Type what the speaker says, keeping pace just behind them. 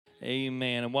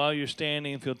Amen. And while you're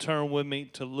standing, if you'll turn with me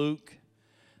to Luke,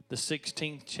 the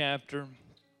 16th chapter.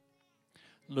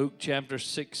 Luke chapter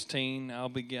 16.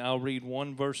 I'll read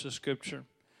one verse of Scripture,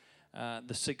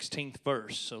 the 16th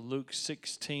verse. So Luke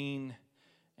 16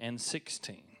 and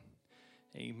 16.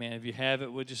 Amen. If you have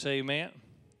it, would you say amen?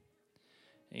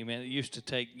 Amen. It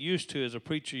used to as a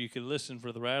preacher, you could listen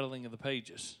for the rattling of the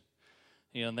pages.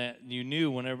 You know, that you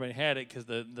knew when everybody had it because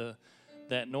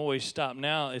that noise stopped.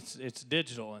 Now it's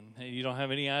digital, and you don't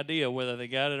have any idea whether they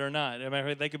got it or not. As a matter of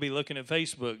fact, they could be looking at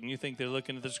Facebook, and you think they're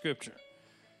looking at the Scripture.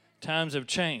 Times have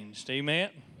changed. Amen.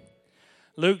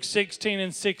 Luke 16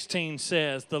 and 16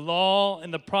 says, "The law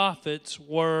and the prophets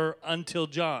were until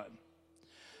John.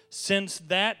 Since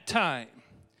that time,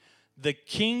 the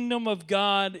kingdom of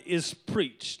God is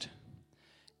preached,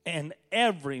 and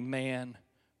every man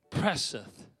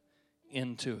presseth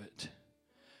into it."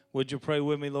 Would you pray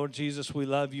with me? Lord Jesus, we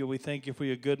love you. We thank you for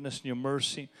your goodness and your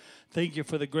mercy. Thank you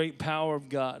for the great power of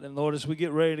God. And Lord, as we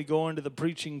get ready to go into the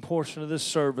preaching portion of this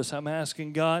service, I'm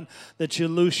asking, God, that you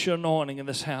loose your anointing in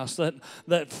this house.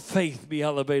 Let faith be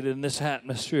elevated in this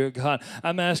atmosphere, God.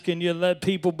 I'm asking you to let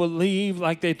people believe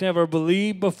like they've never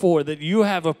believed before, that you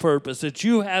have a purpose, that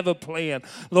you have a plan.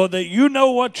 Lord, that you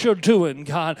know what you're doing,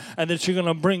 God, and that you're going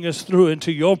to bring us through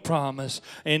into your promise.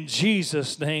 In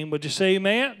Jesus' name, would you say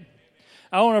amen?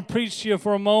 I want to preach to you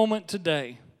for a moment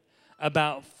today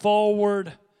about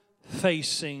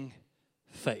forward-facing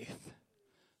faith.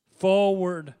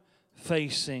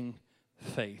 Forward-facing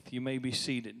faith. You may be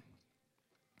seated.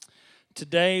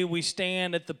 Today we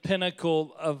stand at the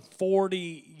pinnacle of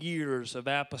 40 years of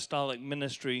apostolic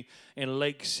ministry in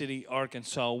Lake City,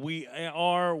 Arkansas. We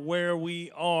are where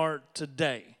we are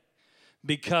today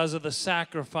because of the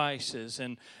sacrifices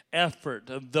and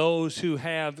effort of those who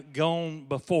have gone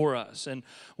before us. And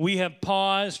we have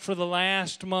paused for the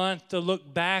last month to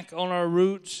look back on our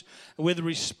roots with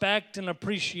respect and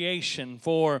appreciation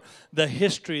for the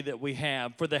history that we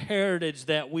have, for the heritage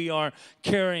that we are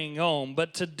carrying on.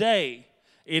 But today,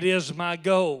 it is my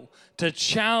goal to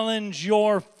challenge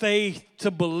your faith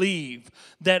to believe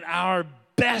that our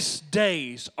best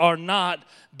days are not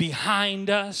behind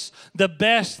us. The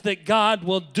best that God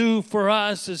will do for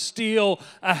us is still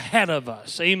ahead of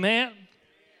us. Amen?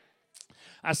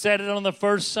 I said it on the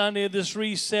first Sunday of this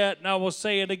reset, and I will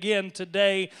say it again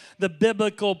today. The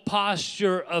biblical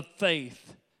posture of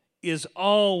faith is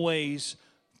always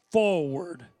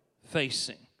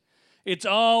forward-facing. It's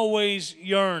always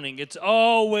yearning. It's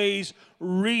always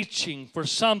reaching for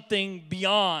something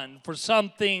beyond, for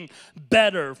something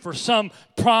better, for some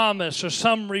promise or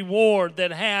some reward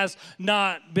that has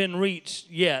not been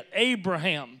reached yet.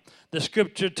 Abraham, the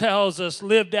Scripture tells us,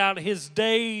 lived out his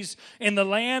days in the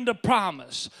land of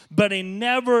promise, but he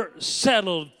never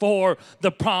settled for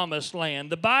the promised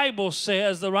land. The Bible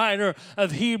says, the writer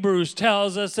of Hebrews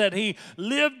tells us that he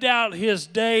lived out his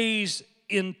days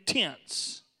in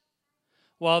tents,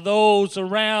 while those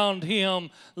around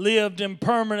him lived in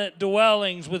permanent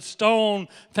dwellings with stone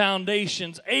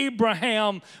foundations.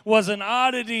 Abraham was an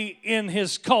oddity in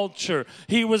his culture.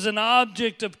 He was an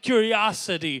object of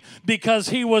curiosity because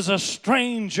he was a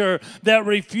stranger that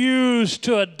refused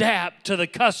to adapt to the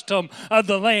custom of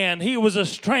the land. He was a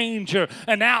stranger,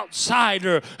 an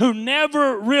outsider who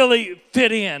never really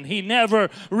fit in. He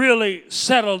never really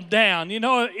settled down. You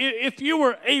know, if you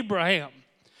were Abraham,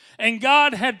 and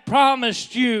God had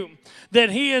promised you that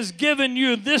he has given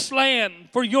you this land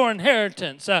for your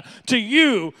inheritance, to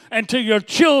you and to your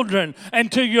children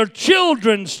and to your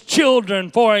children's children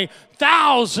for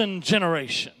 1,000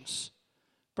 generations.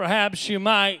 Perhaps you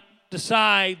might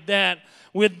decide that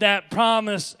with that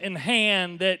promise in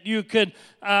hand that you could,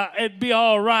 it'd be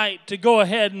all right to go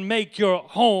ahead and make your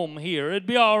home here. It'd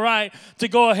be all right to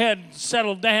go ahead and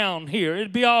settle down here.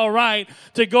 It'd be all right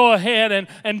to go ahead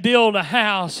and build a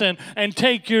house and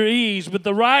take your ease. But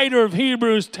the writer of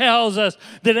Hebrews tells us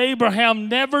that Abraham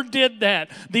never did that.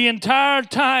 The entire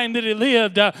time that he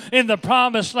lived in the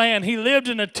promised land, he lived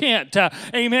in a tent.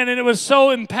 Amen. And it was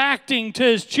so impacting to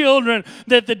his children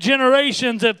that the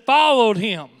generations that followed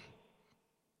him,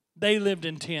 they lived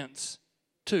in tents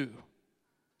too.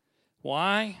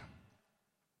 Why?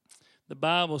 The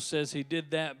Bible says he did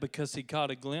that because he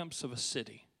caught a glimpse of a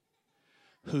city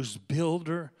whose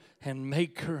builder and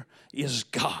maker is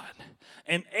God.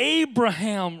 And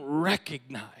Abraham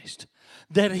recognized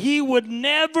that he would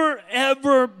never,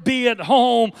 ever be at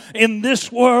home in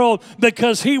this world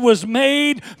because he was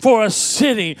made for a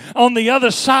city on the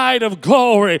other side of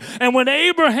glory. And when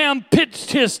Abraham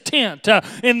pitched his tent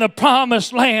in the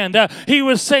promised land, he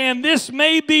was saying, this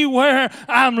may be where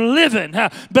I'm living,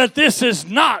 but this is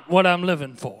not what I'm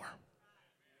living for.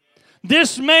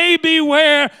 This may be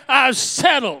where I've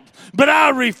settled, but I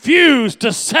refuse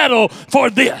to settle for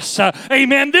this.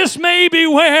 Amen. This may be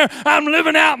where I'm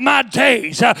living out my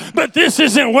days, but this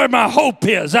isn't where my hope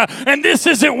is, and this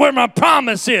isn't where my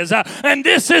promise is, and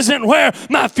this isn't where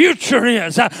my future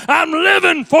is. I'm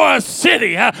living for a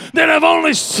city that I've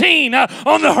only seen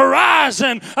on the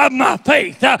horizon of my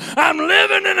faith. I'm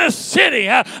living in a city.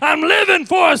 I'm living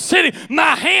for a city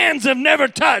my hands have never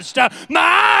touched,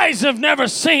 my eyes have never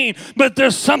seen, but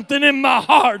there's something in my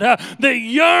heart that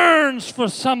yearns for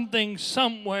something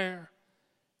somewhere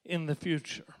in the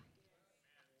future.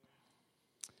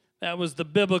 That was the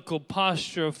biblical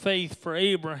posture of faith for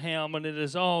Abraham, and it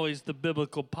is always the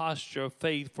biblical posture of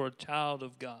faith for a child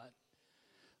of God.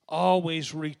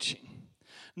 Always reaching,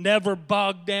 never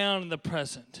bogged down in the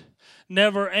present,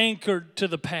 never anchored to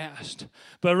the past,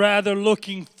 but rather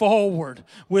looking forward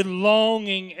with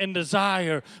longing and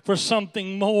desire for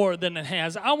something more than it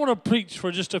has. I want to preach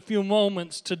for just a few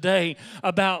moments today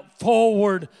about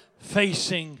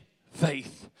forward-facing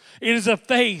faith. It is a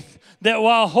faith that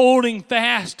while holding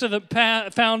fast to the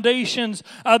foundations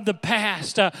of the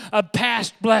past, of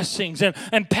past blessings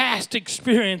and past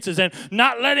experiences, and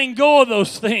not letting go of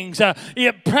those things,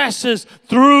 it presses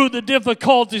through the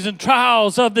difficulties and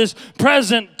trials of this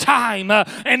present time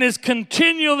and is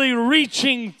continually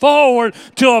reaching forward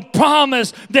to a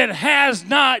promise that has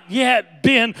not yet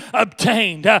been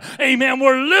obtained. Amen.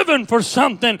 We're living for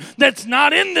something that's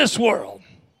not in this world.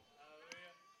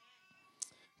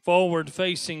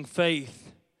 Forward-facing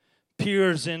faith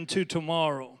peers into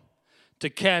tomorrow to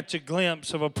catch a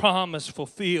glimpse of a promise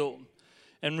fulfilled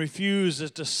and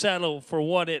refuses to settle for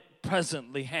what it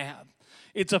presently has.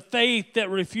 It's a faith that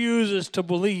refuses to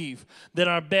believe that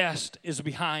our best is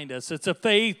behind us. It's a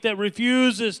faith that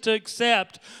refuses to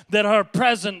accept that our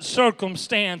present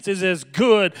circumstance is as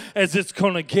good as it's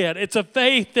going to get. It's a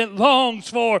faith that longs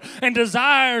for and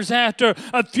desires after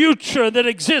a future that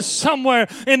exists somewhere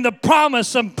in the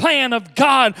promise and plan of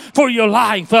God for your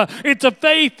life. It's a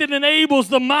faith that enables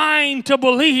the mind to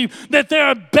believe that there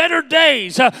are better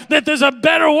days, that there's a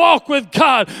better walk with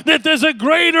God, that there's a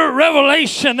greater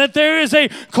revelation, that there is a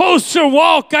closer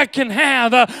walk I can have,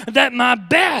 that my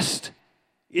best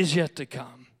is yet to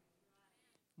come.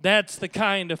 That's the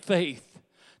kind of faith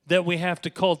that we have to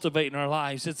cultivate in our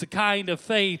lives. It's a kind of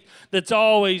faith that's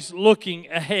always looking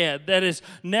ahead, that is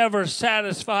never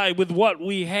satisfied with what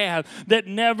we have, that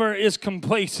never is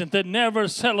complacent, that never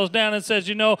settles down and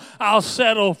says, I'll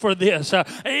settle for this.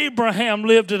 Abraham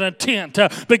lived in a tent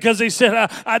because he said,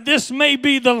 this may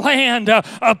be the land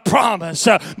of promise,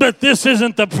 but this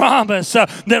isn't the promise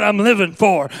that I'm living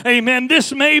for. Amen.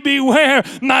 This may be where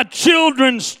my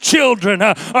children's children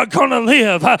are going to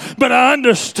live, but I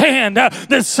understand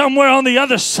that somewhere on the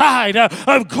other side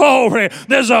of glory,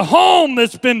 there's a home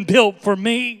that's been built for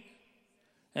me,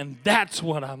 and that's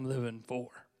what I'm living for.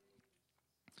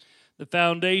 The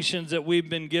foundations that we've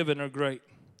been given are great.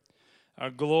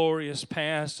 Our glorious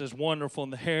past is wonderful,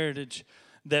 and the heritage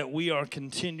that we are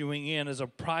continuing in is a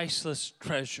priceless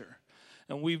treasure,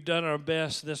 and we've done our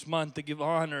best this month to give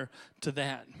honor to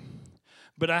that.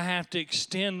 But I have to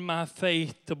extend my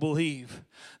faith to believe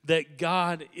that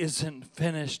God isn't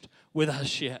finished with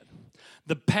us yet.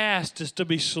 The past is to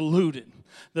be saluted.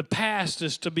 The past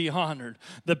is to be honored.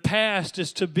 The past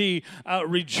is to be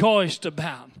rejoiced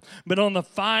about. But on the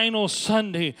final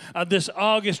Sunday of this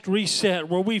August reset,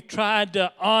 where we've tried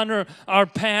to honor our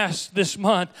past this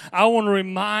month, I want to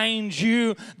remind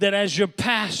you that as your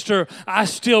pastor, I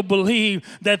still believe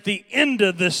that the end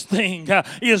of this thing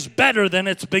is better than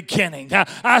its beginning.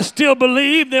 I still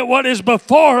believe that what is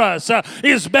before us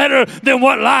is better than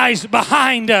what lies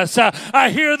behind us. I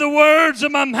hear the words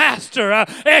of my master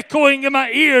echoing in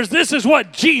my ears. This is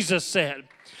what Jesus said.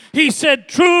 He said,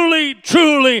 truly,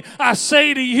 truly, I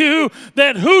say to you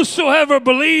that whosoever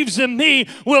believes in me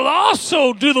will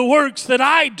also do the works that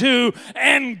I do,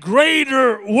 and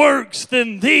greater works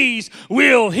than these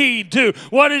will he do.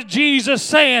 What is Jesus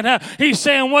saying? He's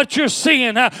saying what you're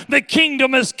seeing, the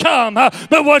kingdom has come,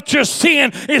 but what you're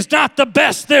seeing is not the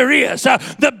best there is.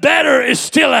 The better is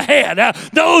still ahead.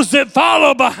 Those that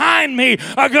follow behind me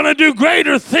are going to do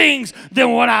greater things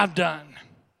than what I've done.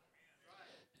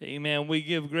 Amen. We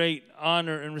give great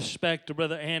honor and respect to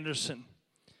Brother Anderson,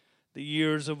 the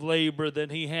years of labor that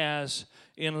he has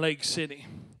in Lake City.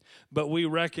 But we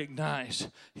recognize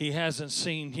he hasn't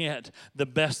seen yet the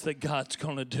best that God's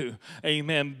going to do.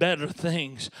 Amen. Better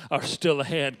things are still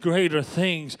ahead. Greater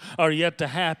things are yet to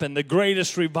happen. The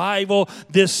greatest revival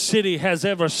this city has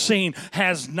ever seen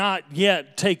has not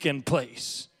yet taken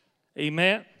place.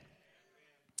 Amen.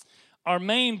 Our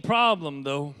main problem,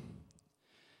 though,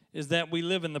 is that we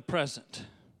live in the present.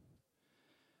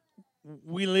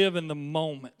 We live in the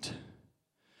moment.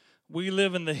 We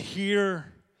live in the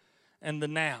here and the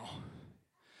now.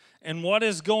 And what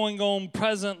is going on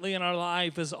presently in our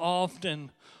life is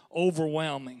often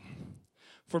overwhelming.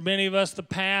 For many of us, the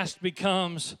past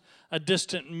becomes a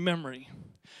distant memory,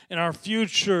 and our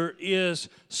future is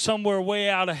somewhere way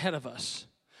out ahead of us.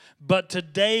 But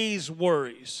today's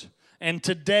worries and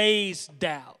today's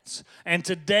doubts and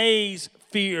today's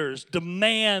fears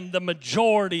demand the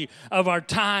majority of our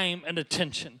time and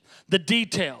attention. The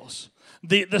details,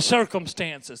 the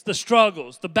circumstances, the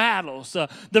struggles, the battles,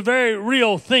 the very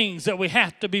real things that we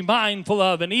have to be mindful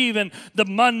of, and even the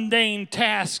mundane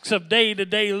tasks of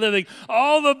day-to-day living.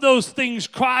 All of those things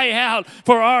cry out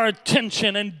for our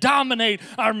attention and dominate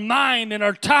our mind and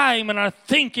our time and our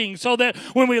thinking, so that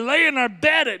when we lay in our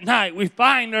bed at night, we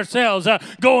find ourselves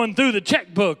going through the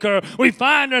checkbook, or we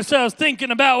find ourselves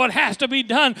thinking about what has to be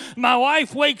done. My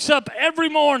wife wakes up every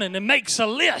morning and makes a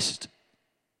list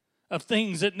of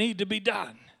things that need to be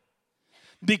done,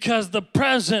 because the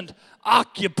present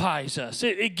occupies us.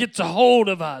 It gets a hold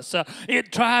of us.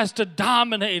 It tries to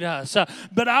dominate us.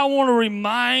 But I want to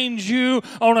remind you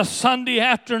on a Sunday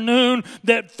afternoon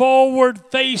that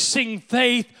forward-facing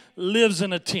faith lives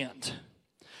in a tent.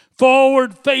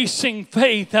 Forward-facing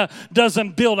faith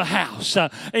doesn't build a house.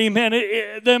 Amen.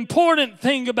 The important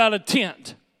thing about a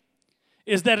tent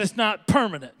is that it's not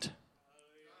permanent.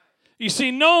 You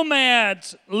see,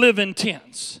 nomads live in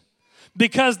tents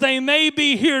because they may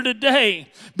be here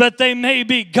today, but they may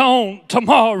be gone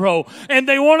tomorrow. And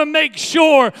they want to make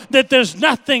sure that there's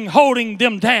nothing holding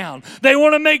them down. They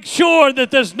want to make sure that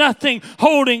there's nothing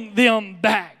holding them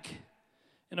back.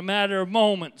 In a matter of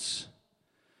moments,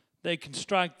 they can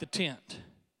strike the tent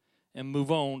and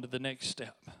move on to the next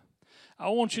step. I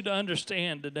want you to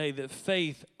understand today that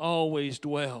faith always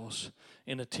dwells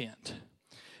in a tent.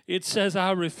 It says,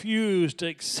 I refuse to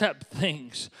accept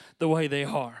things the way they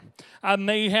are. I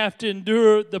may have to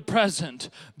endure the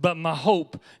present, but my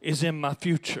hope is in my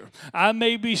future. I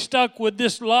may be stuck with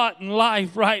this lot in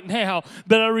life right now,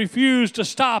 but I refuse to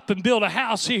stop and build a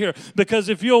house here, because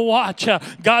if you'll watch,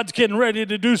 God's getting ready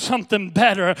to do something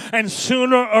better, and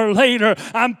sooner or later,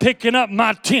 I'm picking up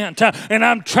my tent and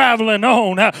I'm traveling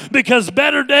on, because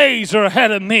better days are ahead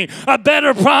of me. A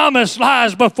better promise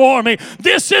lies before me.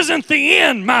 This isn't the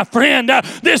end, my friend.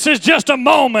 This is just a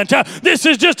moment. This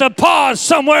is just a pause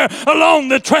somewhere along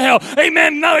the trail.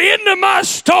 Amen. Now, into my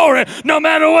story, no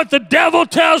matter what the devil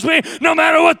tells me, no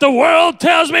matter what the world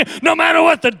tells me, no matter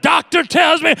what the doctor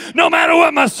tells me, no matter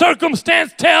what my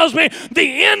circumstance tells me,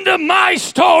 the end of my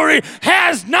story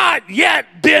has not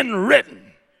yet been written.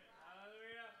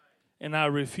 And I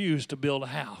refuse to build a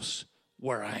house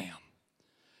where I am.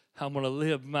 I'm going to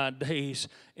live my days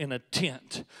in a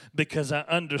tent, because I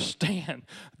understand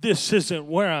this isn't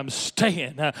where I'm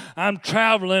staying. I'm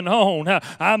traveling on.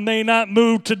 I may not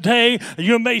move today.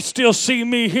 You may still see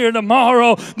me here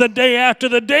tomorrow. The day after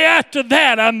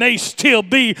that, I may still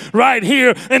be right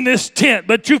here in this tent.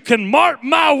 But you can mark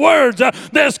my words.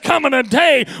 There's coming a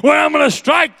day where I'm going to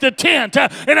strike the tent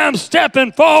and I'm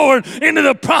stepping forward into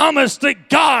the promise that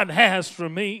God has for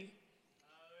me.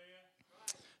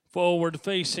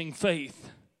 Forward-facing faith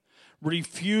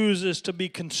refuses to be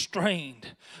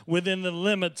constrained within the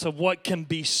limits of what can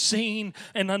be seen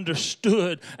and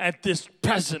understood at this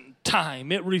present time.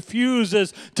 It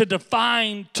refuses to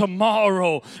define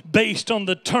tomorrow based on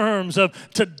the terms of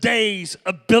today's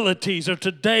abilities or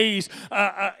today's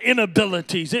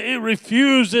inabilities. It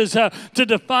refuses to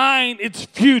define its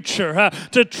future,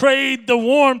 to trade the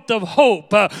warmth of hope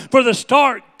for the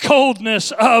stark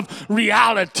coldness of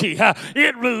reality.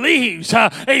 It relieves,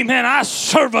 amen, I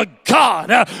serve a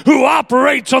God who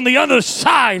operates on the other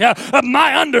side of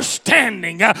my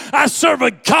understanding. I serve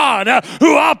a God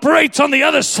who operates on the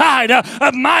other side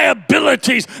of my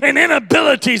abilities and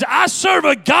inabilities. I serve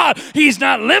a God. He's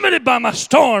not limited by my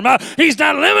storm. He's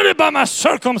not limited by my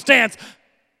circumstance.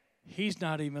 He's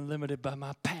not even limited by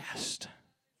my past.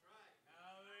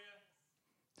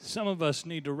 Some of us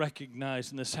need to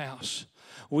recognize in this house,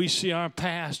 we see our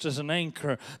past as an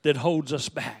anchor that holds us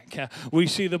back. We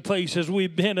see the places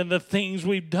we've been and the things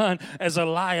we've done as a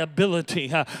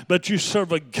liability. But you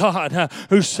serve a God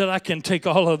who said, I can take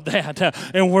all of that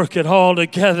and work it all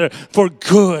together for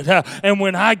good. And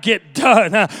when I get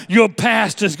done, your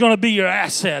past is going to be your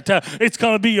asset. It's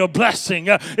going to be your blessing.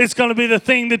 It's going to be the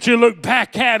thing that you look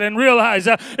back at and realize,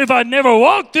 if I'd never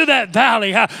walked through that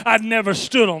valley, I'd never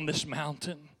stood on this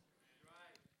mountain.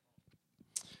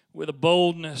 With a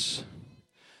boldness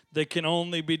that can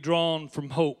only be drawn from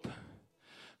hope,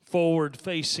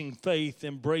 forward-facing faith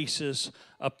embraces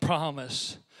a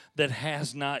promise that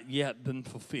has not yet been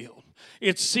fulfilled.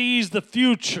 It sees the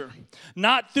future,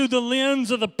 not through the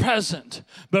lens of the present,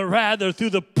 but rather through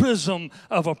the prism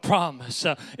of a promise.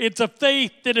 It's a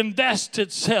faith that invests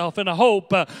itself in a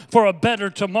hope for a better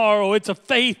tomorrow. It's a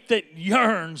faith that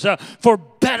yearns for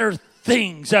better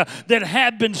things that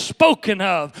have been spoken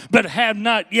of but have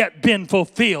not yet been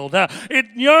fulfilled. It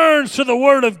yearns for the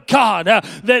word of God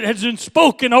that has been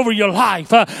spoken over your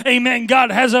life. Amen.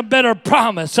 God has a better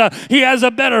promise. He has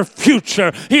a better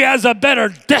future. He has a better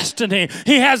destiny.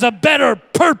 He has a better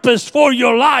purpose for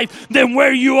your life than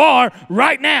where you are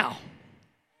right now.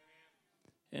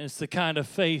 And it's the kind of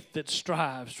faith that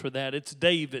strives for that. It's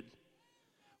David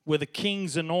with a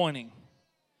king's anointing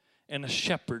and a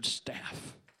shepherd's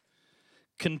staff.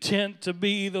 Content to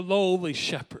be the lowly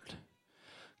shepherd.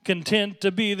 Content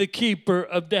to be the keeper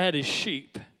of daddy's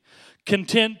sheep.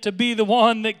 Content to be the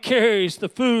one that carries the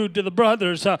food to the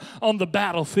brothers on the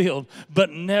battlefield, but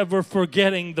never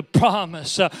forgetting the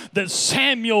promise that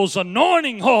Samuel's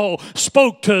anointing oil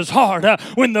spoke to his heart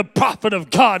when the prophet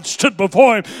of God stood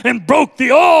before him and broke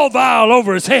the oil vial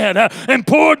over his head and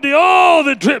poured the oil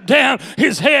that dripped down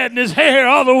his head and his hair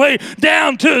all the way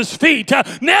down to his feet.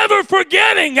 Never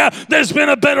forgetting there's been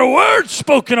a better word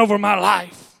spoken over my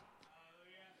life.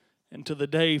 Until the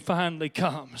day finally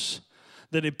comes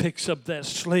that he picks up that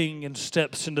sling and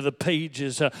steps into the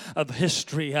pages of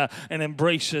history and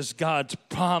embraces God's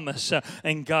promise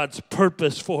and God's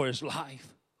purpose for his life.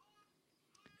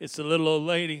 It's the little old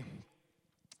lady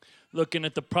looking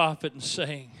at the prophet and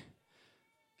saying,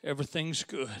 everything's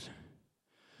good.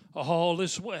 All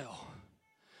is well.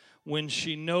 When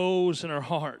she knows in her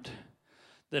heart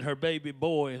that her baby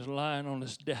boy is lying on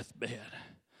his deathbed,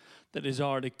 that is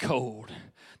already cold,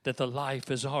 that the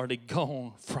life is already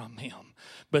gone from him.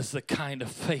 But it's the kind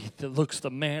of faith that looks the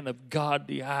man of God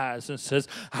in the eyes and says,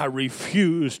 I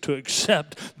refuse to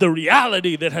accept the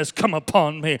reality that has come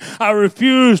upon me. I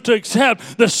refuse to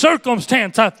accept the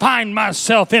circumstance I find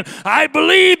myself in. I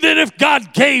believe that if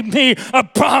God gave me a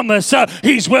promise,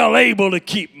 he's well able to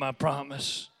keep my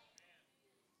promise.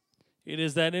 It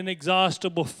is that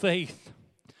inexhaustible faith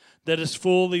that is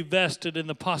fully vested in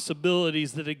the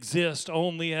possibilities that exist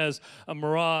only as a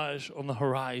mirage on the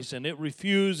horizon. It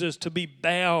refuses to be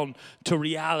bound to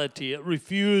reality. It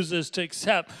refuses to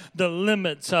accept the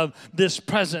limits of this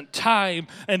present time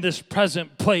and this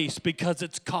present place because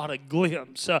it's caught a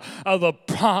glimpse of a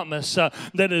promise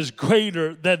that is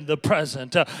greater than the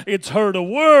present. It's heard a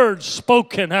word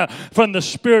spoken from the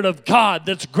Spirit of God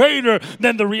that's greater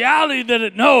than the reality that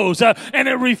it knows. And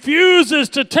it refuses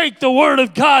to take the word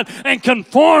of God and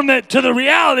conform it to the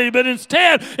reality, but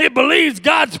instead it believes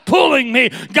God's pulling me,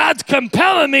 God's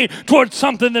compelling me towards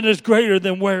something that is greater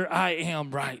than where I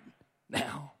am right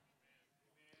now.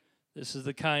 This is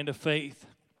the kind of faith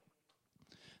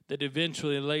that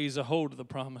eventually lays a hold of the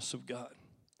promise of God.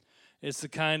 It's the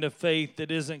kind of faith that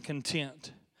isn't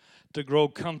content to grow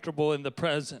comfortable in the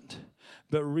present,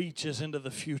 but reaches into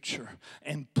the future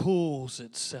and pulls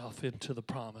itself into the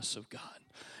promise of God.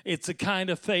 It's a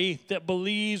kind of faith that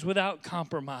believes without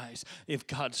compromise. If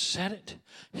God said it,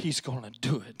 he's going to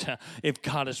do it. If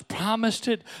God has promised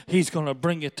it, he's going to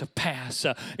bring it to pass.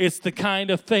 It's the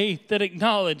kind of faith that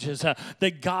acknowledges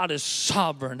that God is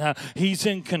sovereign. He's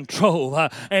in control,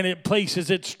 and it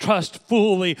places its trust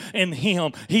fully in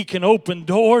him. He can open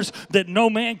doors that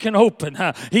no man can open.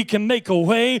 He can make a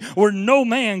way where no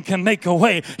man can make a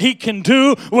way. He can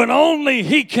do what only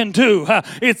he can do.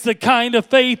 It's the kind of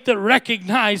faith that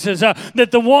recognizes that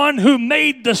the one who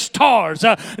made the stars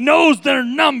knows their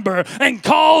number and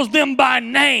calls them by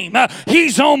name.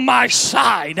 He's on my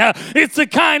side. It's the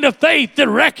kind of faith that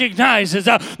recognizes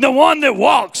the one that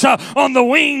walks on the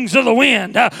wings of the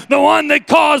wind, the one that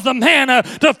caused the manna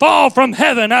to fall from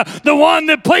heaven, the one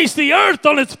that placed the earth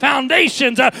on its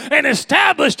foundations and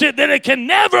established it that it can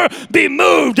never be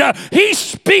moved. He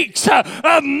speaks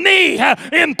of me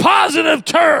in positive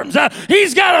terms.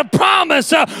 He's got a promise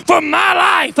for my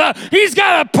life. He's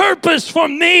got a purpose for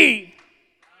me.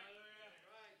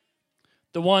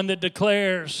 The one that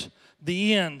declares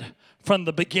the end from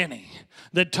the beginning,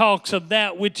 that talks of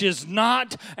that which is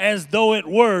not as though it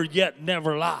were, yet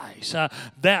never lies.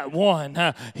 That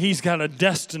one, he's got a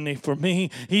destiny for me.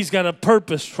 He's got a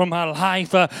purpose for my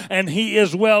life, and he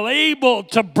is well able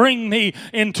to bring me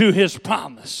into his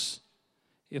promise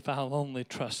if I'll only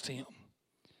trust him.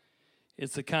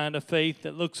 It's the kind of faith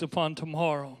that looks upon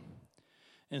tomorrow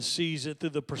and sees it through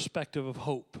the perspective of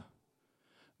hope,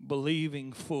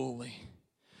 believing fully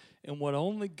in what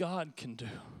only God can do.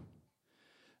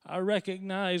 I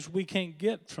recognize we can't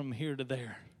get from here to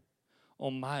there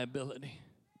on my ability.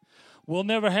 We'll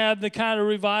never have the kind of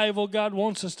revival God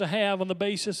wants us to have on the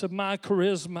basis of my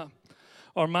charisma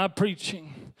or my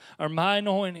preaching or my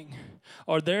anointing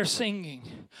or their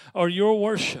singing or your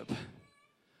worship.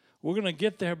 We're going to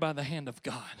get there by the hand of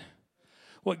God.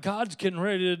 What God's getting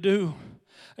ready to do,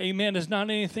 amen, is not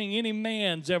anything any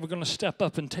man's ever going to step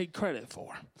up and take credit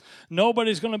for.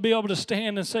 Nobody's going to be able to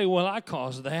stand and say, well, I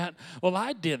caused that. Well,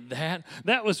 I did that.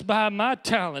 That was by my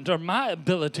talent or my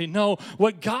ability. No,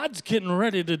 what God's getting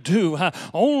ready to do,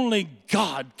 only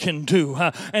God can do.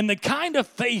 And the kind of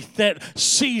faith that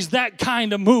sees that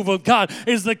kind of move of God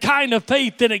is the kind of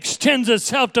faith that extends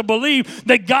itself to believe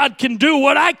that God can do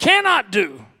what I cannot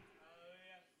do.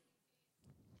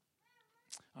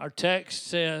 Our text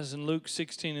says in Luke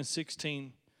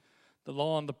 16:16, the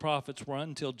law and the prophets were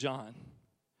until John,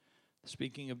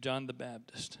 speaking of John the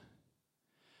Baptist.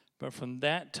 But from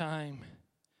that time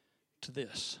to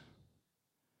this,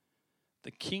 the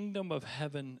kingdom of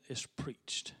heaven is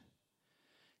preached,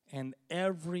 and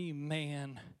every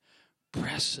man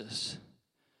presses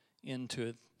into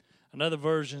it. Another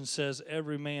version says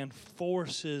every man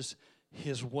forces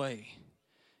his way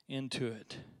into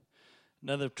it.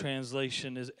 Another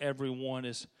translation is everyone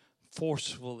is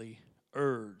forcefully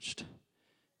urged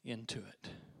into it.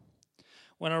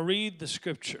 When I read the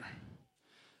scripture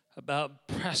about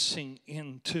pressing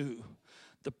into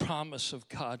the promise of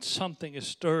God, something is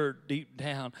stirred deep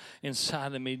down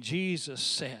inside of me. Jesus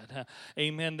said,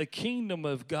 amen, the kingdom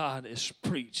of God is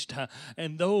preached,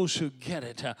 and those who get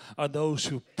it are those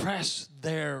who press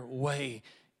their way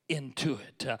into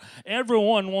it.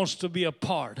 Everyone wants to be a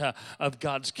part of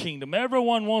God's kingdom.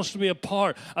 Everyone wants to be a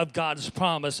part of God's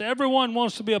promise. Everyone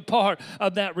wants to be a part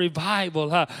of that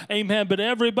revival. Amen. But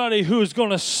everybody who is going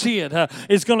to see it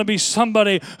is going to be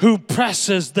somebody who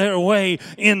presses their way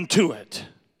into it.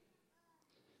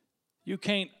 You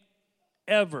can't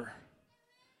ever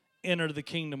enter the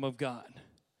kingdom of God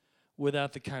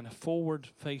without the kind of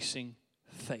forward-facing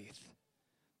faith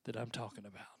that I'm talking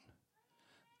about.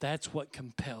 That's what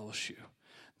compels you.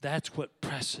 That's what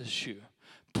presses you,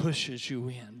 pushes you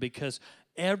in. Because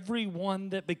everyone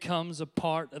that becomes a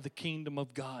part of the kingdom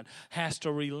of God has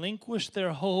to relinquish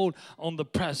their hold on the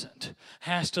present,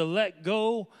 has to let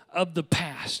go of the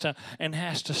past, and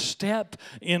has to step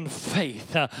in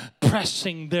faith,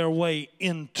 pressing their way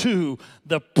into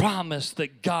the promise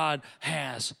that God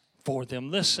has for them.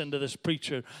 Listen to this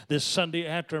preacher this Sunday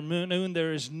afternoon.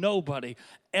 There is nobody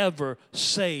ever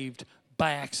saved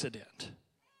by accident.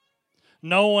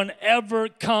 No one ever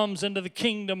comes into the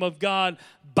kingdom of God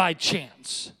by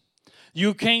chance.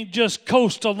 You can't just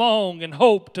coast along and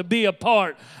hope to be a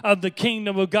part of the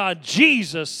kingdom of God.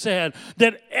 Jesus said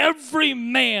that every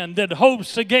man that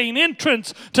hopes to gain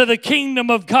entrance to the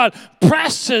kingdom of God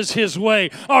presses his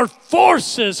way or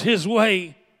forces his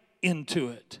way into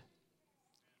it.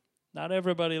 Not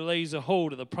everybody lays a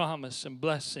hold of the promise and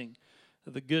blessing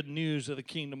of the good news of the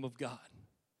kingdom of God.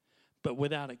 But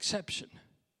without exception,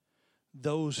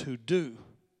 those who do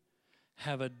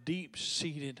have a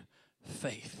deep-seated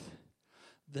faith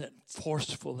that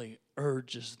forcefully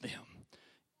urges them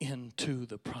into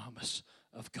the promise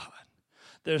of God.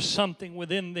 There's something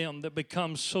within them that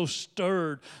becomes so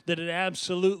stirred that it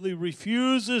absolutely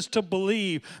refuses to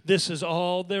believe this is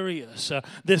all there is.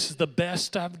 This is the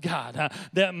best I've got.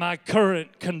 That my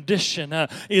current condition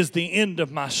is the end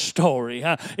of my story.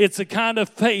 It's a kind of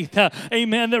faith,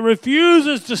 amen, that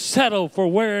refuses to settle for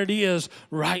where it is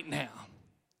right now.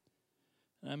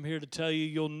 I'm here to tell you,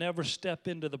 you'll never step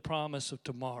into the promise of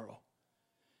tomorrow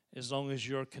as long as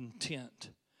you're content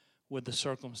with the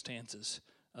circumstances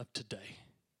of today.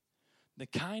 The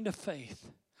kind of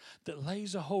faith that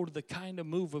lays a hold of the kind of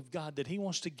move of God that He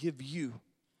wants to give you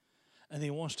and He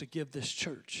wants to give this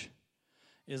church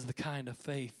is the kind of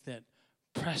faith that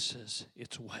presses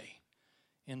its way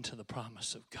into the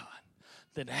promise of God,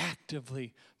 that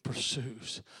actively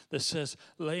pursues, that says,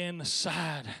 laying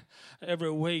aside every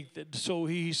weight that so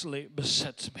easily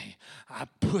besets me, I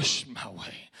push my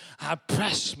way, I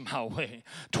press my way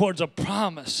towards a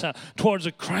promise, towards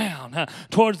a crown,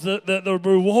 towards the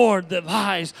reward that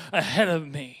lies ahead of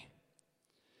me.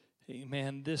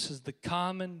 Amen. This is the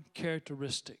common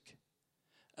characteristic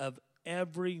of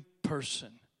every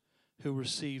person who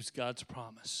receives God's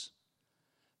promise.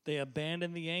 They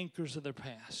abandon the anchors of their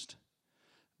past.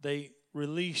 They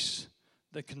release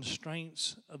the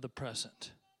constraints of the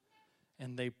present,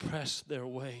 and they press their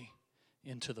way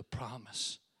into the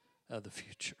promise of the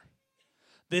future.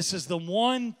 This is the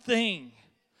one thing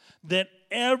that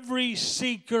every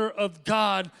seeker of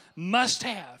God must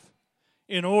have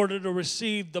in order to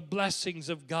receive the blessings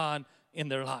of God in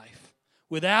their life.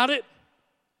 Without it,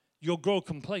 you'll grow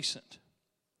complacent.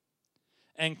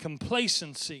 And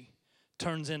complacency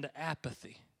turns into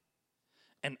apathy.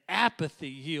 And apathy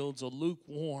yields a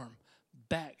lukewarm,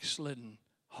 backslidden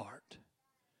heart.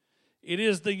 It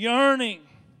is the yearning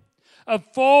of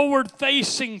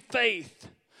forward-facing faith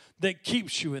that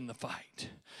keeps you in the fight.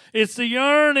 It's the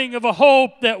yearning of a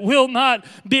hope that will not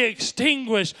be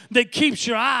extinguished, that keeps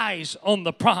your eyes on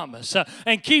the promise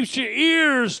and keeps your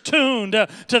ears tuned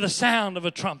to the sound of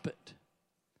a trumpet.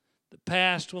 The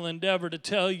past will endeavor to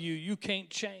tell you you can't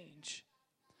change.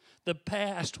 The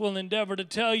past will endeavor to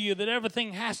tell you that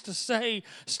everything has to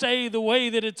stay the way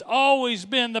that it's always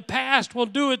been. The past will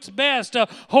do its best to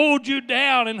hold you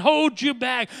down and hold you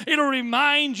back. It'll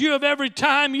remind you of every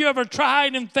time you ever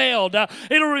tried and failed.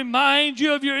 It'll remind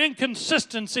you of your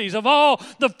inconsistencies, of all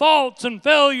the faults and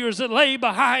failures that lay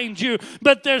behind you.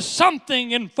 But there's something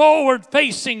in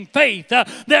forward-facing faith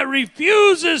that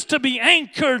refuses to be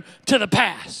anchored to the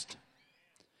past.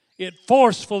 It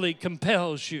forcefully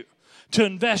compels you to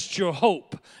invest your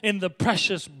hope in the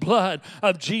precious blood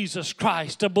of Jesus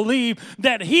Christ, to believe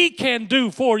that He can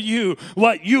do for you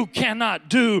what you cannot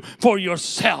do for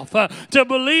yourself, to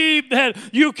believe that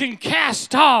you can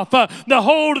cast off the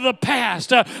hold of the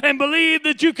past and believe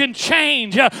that you can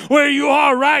change where you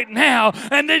are right now,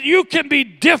 and that you can be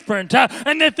different,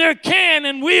 and that there can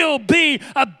and will be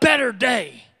a better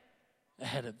day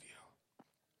ahead of you.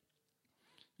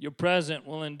 Your present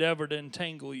will endeavor to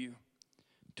entangle you,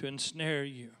 to ensnare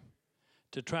you,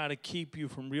 to try to keep you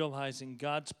from realizing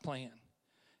God's plan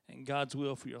and God's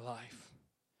will for your life.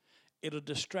 It'll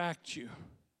distract you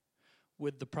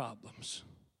with the problems.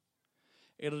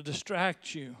 It'll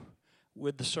distract you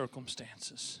with the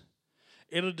circumstances.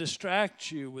 It'll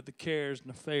distract you with the cares and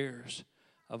affairs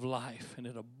of life, and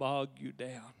it'll bog you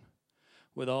down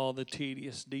with all the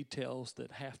tedious details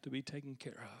that have to be taken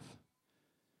care of.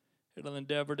 It'll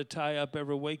endeavor to tie up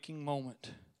every waking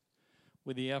moment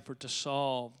with the effort to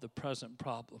solve the present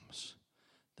problems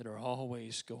that are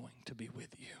always going to be with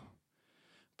you.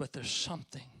 But there's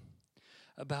something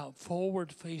about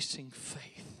forward-facing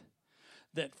faith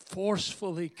that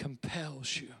forcefully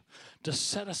compels you to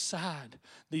set aside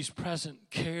these present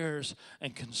cares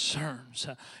and concerns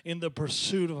in the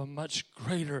pursuit of a much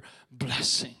greater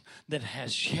blessing that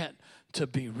has yet to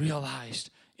be realized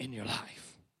in your life.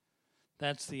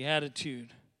 That's the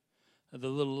attitude of the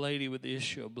little lady with the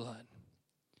issue of blood.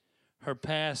 Her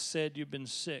past said you've been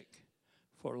sick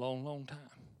for a long, long time.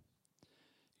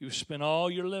 You've spent all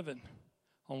your living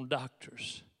on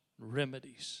doctors,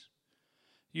 remedies.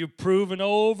 You've proven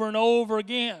over and over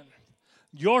again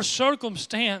your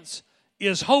circumstance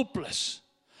is hopeless.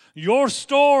 Your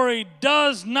story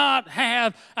does not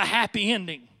have a happy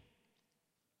ending.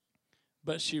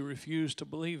 But she refused to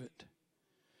believe it.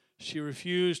 She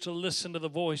refused to listen to the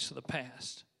voice of the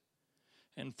past.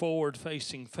 And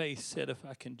forward-facing faith said, if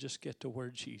I can just get to where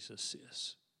Jesus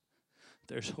is,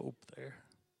 there's hope there.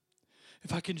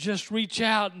 If I can just reach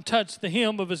out and touch the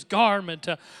hem of His garment,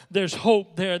 there's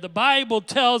hope there. The Bible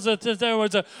tells us that there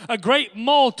was a great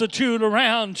multitude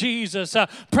around Jesus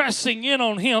pressing in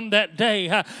on Him that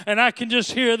day. And I can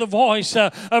just hear the voice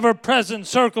of her present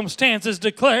circumstances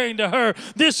declaring to her,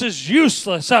 this is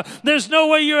useless. There's no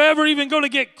way you're ever even going to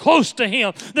get close to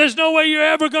Him. There's no way you're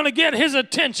ever going to get His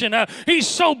attention. He's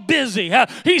so busy.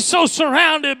 He's so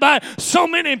surrounded by so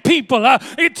many people.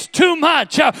 It's too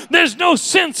much. There's no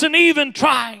sense in even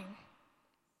trying.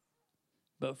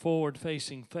 But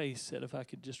forward-facing faith said, if I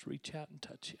could just reach out and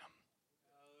touch Him,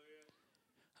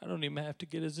 I don't even have to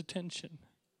get His attention.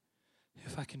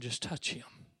 If I can just touch Him.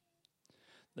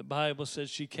 The Bible says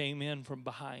she came in from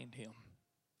behind Him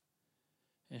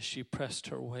and she pressed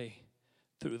her way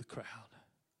through the crowd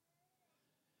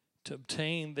to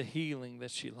obtain the healing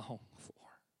that she longed for.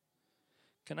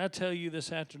 Can I tell you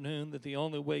this afternoon that the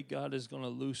only way God is going to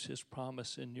loose His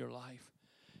promise in your life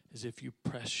is if you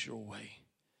press your way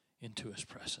into His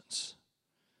presence.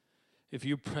 If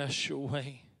you press your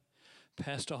way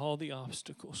past all the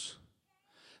obstacles,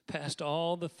 past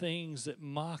all the things that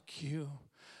mock you,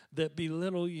 that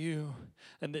belittle you,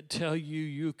 and that tell you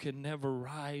you can never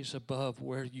rise above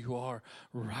where you are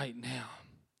right now.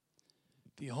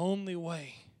 The only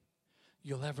way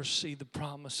you'll ever see the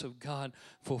promise of God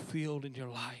fulfilled in your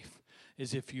life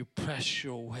is if you press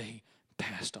your way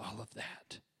past all of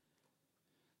that.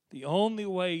 The only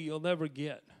way you'll ever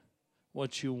get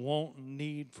what you want and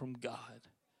need from God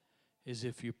is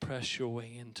if you press your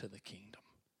way into the kingdom.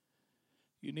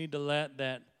 You need to let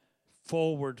that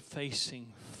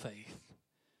forward-facing faith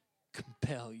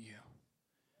compel you.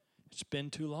 It's been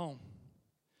too long.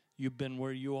 You've been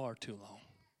where you are too long.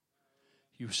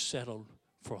 You've settled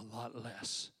for a lot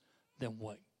less than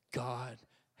what God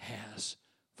has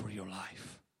for your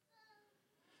life.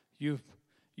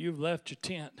 You've left your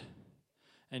tent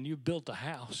and you've built a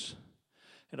house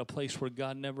in a place where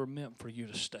God never meant for you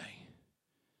to stay.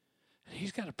 And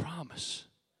He's got a promise.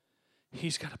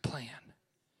 He's got a plan.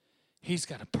 He's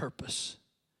got a purpose.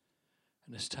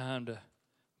 And it's time to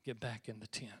get back in the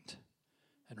tent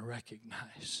and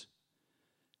recognize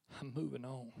I'm moving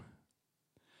on.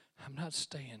 I'm not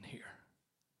staying here.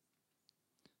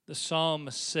 The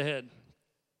psalmist said,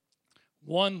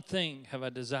 one thing have I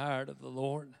desired of the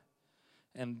Lord,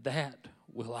 and that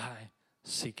will I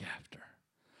seek after.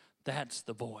 That's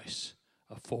the voice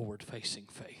of forward-facing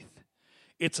faith.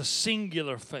 It's a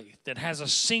singular faith that has a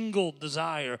single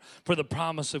desire for the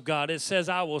promise of God. It says,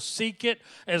 I will seek it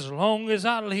as long as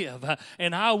I live,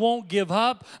 and I won't give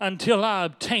up until I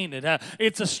obtain it.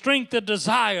 It's a strength of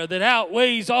desire that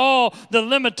outweighs all the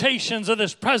limitations of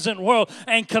this present world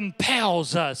and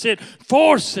compels us. It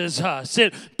forces us.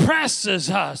 It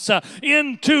presses us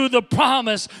into the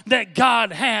promise that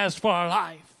God has for our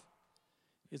life.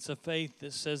 It's a faith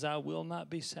that says, I will not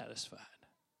be satisfied.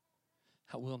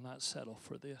 I will not settle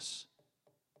for this.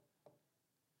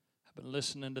 I've been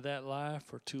listening to that lie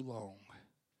for too long.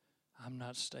 I'm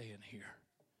not staying here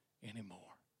anymore.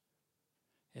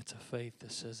 It's a faith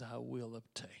that says, I will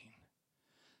obtain.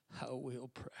 I will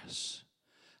press.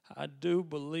 I do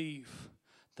believe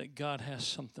that God has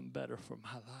something better for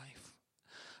my life.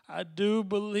 I do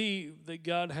believe that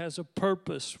God has a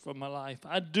purpose for my life.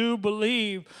 I do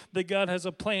believe that God has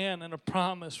a plan and a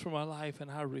promise for my life,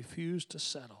 and I refuse to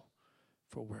settle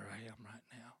for where I am right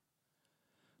now.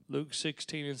 Luke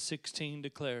 16:16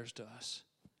 declares to us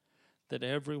that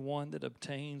everyone that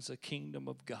obtains the kingdom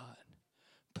of God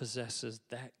possesses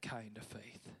that kind of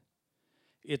faith.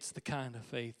 It's the kind of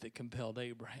faith that compelled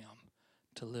Abraham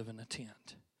to live in a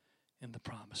tent in the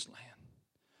promised land.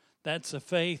 That's a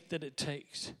faith that it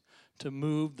takes to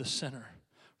move the sinner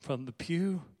from the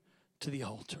pew to the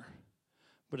altar.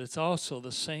 But it's also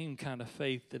the same kind of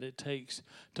faith that it takes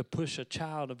to push a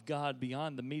child of God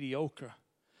beyond the mediocre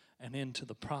and into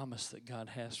the promise that God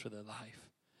has for their life.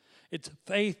 It's a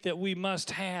faith that we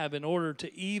must have in order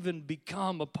to even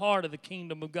become a part of the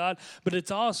kingdom of God. But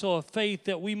it's also a faith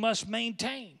that we must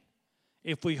maintain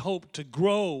if we hope to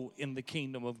grow in the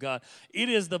kingdom of God. It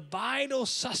is the vital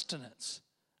sustenance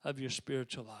of your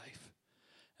spiritual life.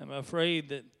 I'm afraid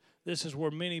that this is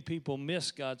where many people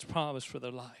miss God's promise for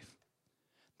their life.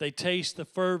 They taste the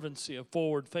fervency of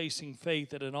forward-facing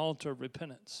faith at an altar of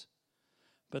repentance,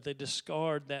 but they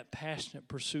discard that passionate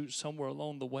pursuit somewhere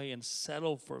along the way and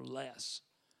settle for less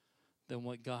than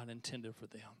what God intended for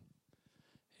them.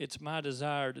 It's my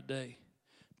desire today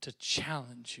to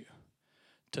challenge you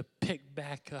to pick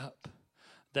back up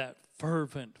that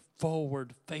fervent,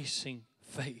 forward-facing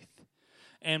faith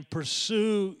and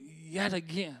pursue yet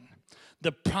again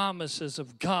the promises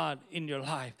of God in your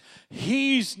life.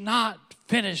 He's not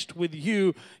finished with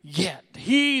you yet.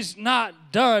 He's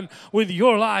not done with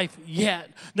your life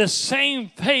yet. The same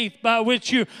faith by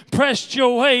which you pressed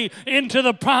your way into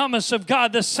the promise of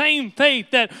God, the same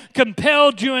faith that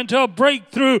compelled you into a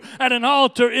breakthrough at an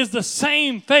altar is the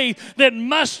same faith that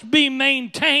must be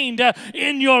maintained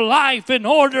in your life in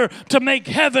order to make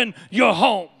heaven your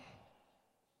home.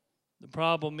 The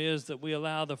problem is that we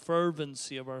allow the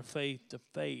fervency of our faith to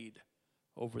fade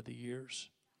over the years.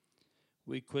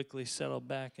 We quickly settle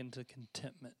back into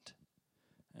contentment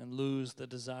and lose the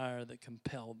desire that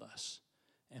compelled us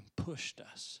and pushed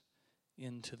us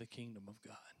into the kingdom of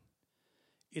God.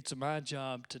 It's my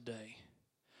job today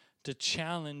to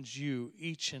challenge you,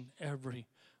 each and every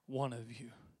one of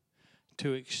you,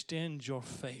 to extend your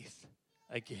faith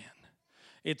again.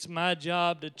 It's my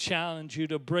job to challenge you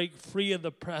to break free of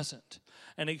the present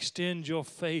and extend your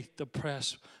faith to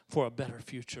press for a better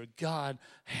future. God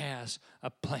has a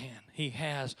plan. He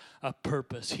has a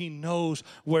purpose. He knows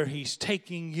where He's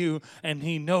taking you, and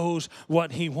He knows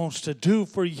what He wants to do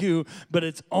for you, but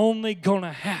it's only going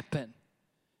to happen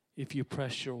if you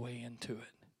press your way into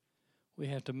it. We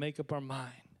have to make up our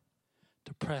mind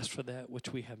to press for that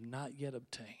which we have not yet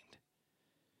obtained.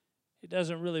 It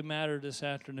doesn't really matter this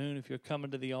afternoon if you're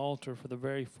coming to the altar for the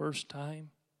very first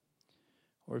time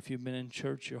or if you've been in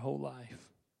church your whole life.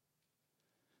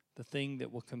 The thing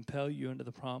that will compel you into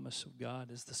the promise of God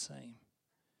is the same.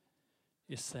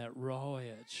 It's that raw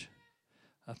edge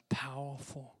of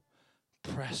powerful,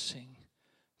 pressing,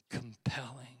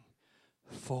 compelling,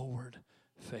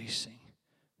 forward-facing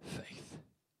faith.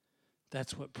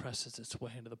 That's what presses its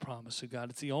way into the promise of God.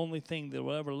 It's the only thing that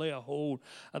will ever lay a hold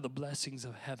of the blessings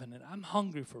of heaven. And I'm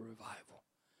hungry for revival.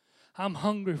 I'm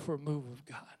hungry for a move of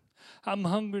God. I'm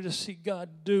hungry to see God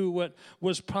do what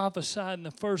was prophesied in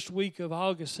the first week of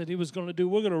August that He was going to do.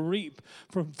 We're going to reap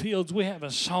from fields we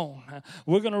haven't sown.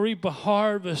 We're going to reap a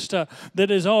harvest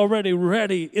that is already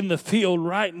ready in the field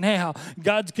right now.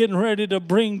 God's getting ready to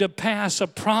bring to pass a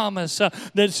promise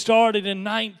that started in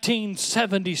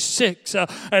 1976.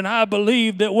 And I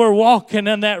believe that we're walking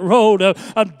in that road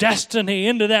of destiny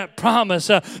into that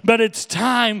promise. But it's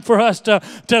time for us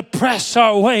to press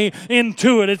our way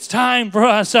into it. It's time for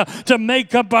us to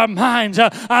make up our minds.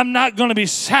 I'm not going to be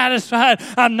satisfied.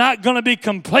 I'm not going to be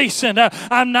complacent.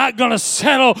 I'm not going to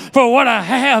settle for what I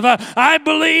have. I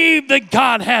believe that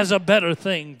God has a better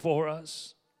thing for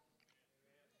us.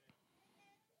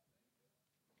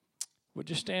 Would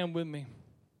you stand with me?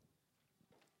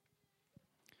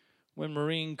 When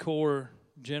Marine Corps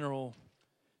General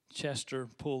Chester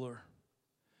Puller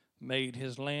made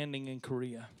his landing in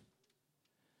Korea,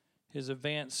 his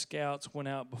advanced scouts went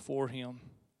out before him.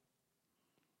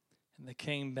 And they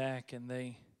came back and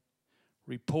they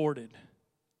reported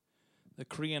the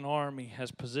Korean army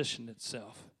has positioned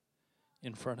itself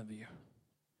in front of you.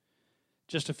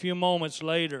 Just a few moments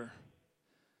later,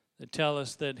 they tell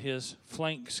us that his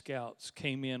flank scouts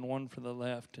came in, one for the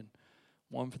left and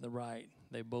one for the right.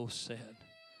 They both said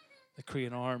the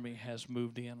Korean army has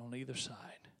moved in on either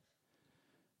side.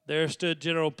 There stood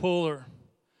General Puller,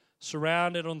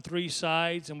 surrounded on three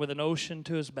sides and with an ocean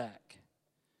to his back.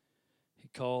 He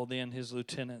called in his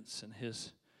lieutenants and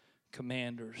his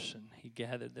commanders, and he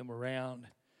gathered them around,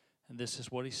 and this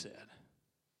is what he said.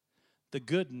 The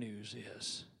good news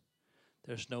is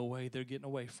there's no way they're getting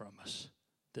away from us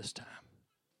this time.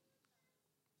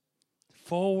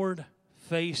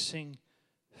 Forward-facing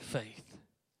faith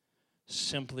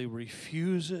simply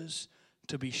refuses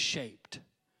to be shaped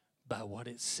by what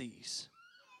it sees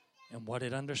and what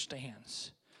it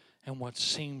understands and what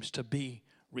seems to be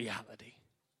reality.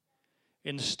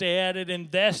 Instead, it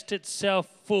invests itself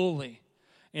fully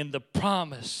in the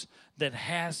promise that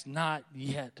has not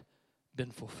yet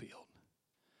been fulfilled.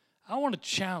 I want to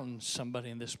challenge somebody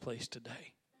in this place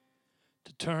today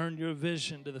to turn your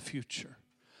vision to the future.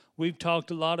 We've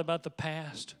talked a lot about the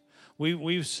past.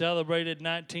 We've celebrated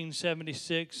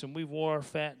 1976, and we wore our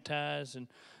fat ties and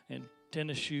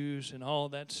tennis shoes and all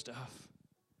that stuff.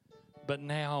 But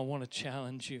now I want to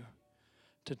challenge you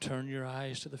to turn your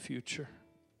eyes to the future.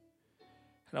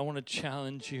 And I want to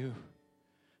challenge you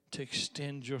to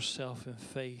extend yourself in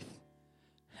faith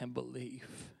and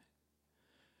believe.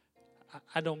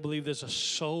 I don't believe there's a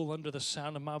soul under the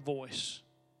sound of my voice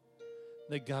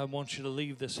that God wants you to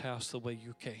leave this house the way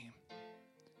you came.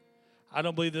 I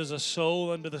don't believe there's a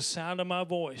soul under the sound of my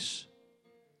voice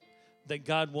that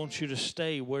God wants you to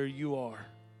stay where you are.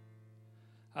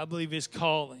 I believe He's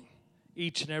calling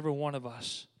each and every one of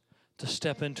us to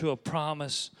step into a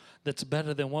promise that's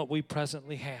better than what we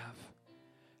presently have.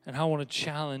 And I want to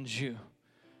challenge you.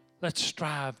 Let's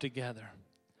strive together.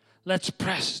 Let's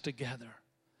press together.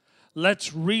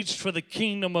 Let's reach for the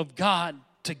kingdom of God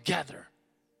together.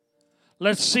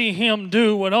 Let's see Him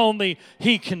do what only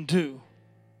He can do.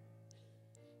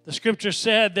 The scripture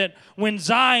said that when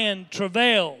Zion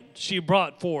travailed, she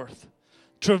brought forth.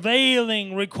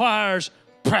 Travailing requires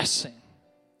pressing.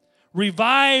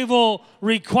 Revival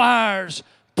requires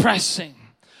pressing.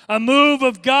 A move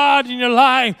of God in your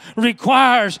life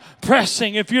requires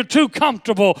pressing. If you're too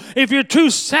comfortable, if you're too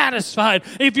satisfied,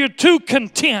 if you're too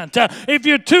content, if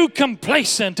you're too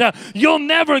complacent, you'll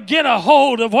never get a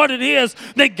hold of what it is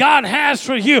that God has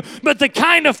for you. But the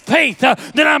kind of faith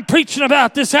that I'm preaching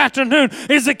about this afternoon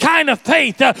is the kind of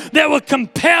faith that will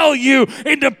compel you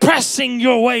into pressing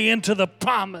your way into the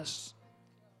promise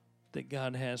that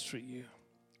God has for you.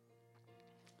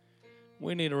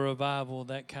 We need a revival of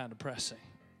that kind of pressing.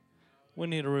 We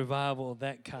need a revival of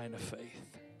that kind of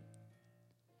faith.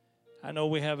 I know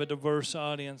we have a diverse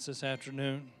audience this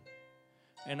afternoon,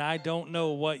 and I don't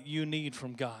know what you need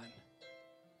from God.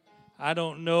 I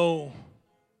don't know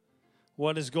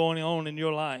what is going on in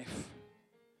your life.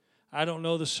 I don't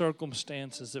know the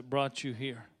circumstances that brought you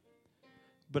here.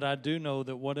 But I do know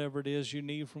that whatever it is you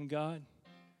need from God,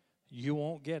 you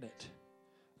won't get it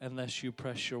unless you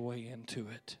press your way into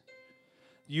it.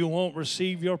 You won't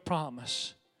receive your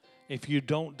promise if you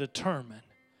don't determine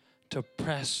to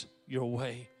press your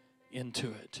way into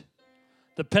it.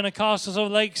 The Pentecostals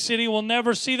of Lake City will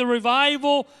never see the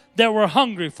revival that we're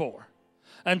hungry for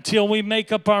until we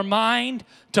make up our mind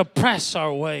to press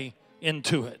our way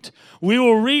into it. We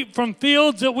will reap from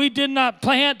fields that we did not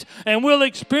plant, and we'll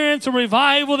experience a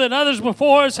revival that others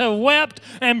before us have wept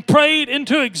and prayed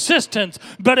into existence,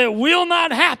 but it will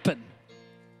not happen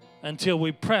until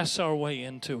we press our way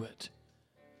into it.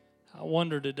 I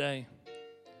wonder today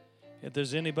If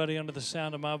there's anybody under the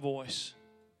sound of my voice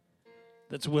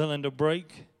that's willing to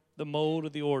break the mold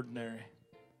of the ordinary,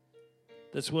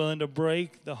 that's willing to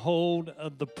break the hold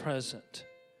of the present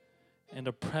and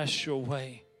to press your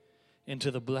way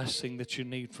into the blessing that you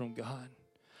need from God,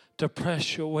 to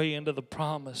press your way into the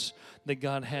promise that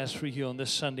God has for you on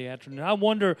this Sunday afternoon. I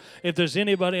wonder if there's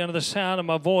anybody under the sound of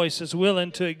my voice that's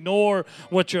willing to ignore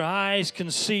what your eyes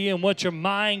can see and what your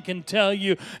mind can tell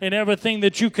you and everything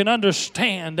that you can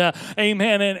understand,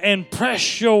 amen, and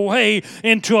press your way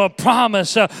into a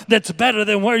promise that's better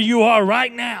than where you are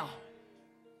right now.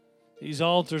 These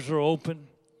altars are open.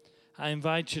 I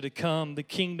invite you to come. The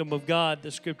kingdom of God,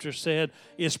 the scripture said,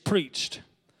 is preached.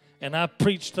 And I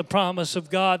preached the promise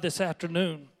of God this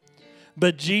afternoon.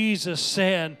 But Jesus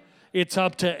said it's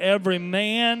up to every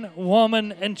man,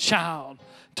 woman, and child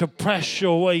to press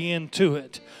your way into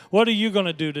it. What are you going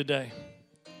to do today?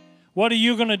 What are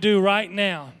you going to do right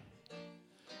now?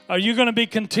 Are you going to be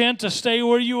content to stay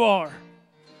where you are?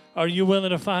 Are you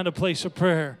willing to find a place of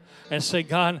prayer and say,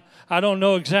 God, I don't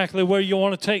know exactly where you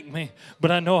want to take me,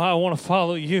 but I know I want to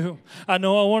follow you. I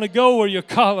know I want to go where you're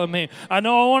calling me. I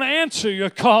know I want to answer your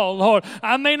call, Lord.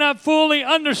 I may not fully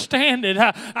understand it.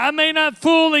 I may not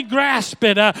fully grasp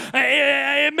it.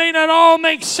 It may not all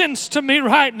make sense to me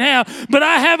right now, but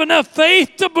I have enough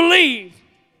faith to believe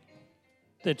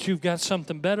that you've got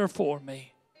something better for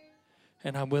me,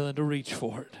 and I'm willing to reach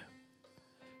for it.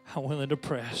 I'm willing to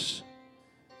press.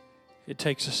 It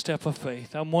takes a step of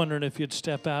faith. I'm wondering if you'd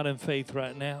step out in faith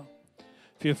right now.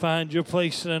 If you find your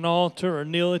place at an altar or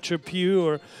kneel at your pew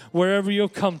or wherever you're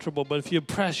comfortable, but if you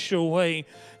press your way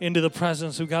into the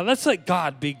presence of God, let's let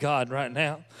God be God right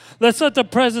now. Let's let the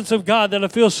presence of God that I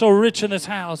feel so rich in this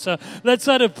house, let's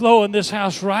let it flow in this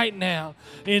house right now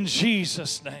in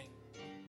Jesus' name.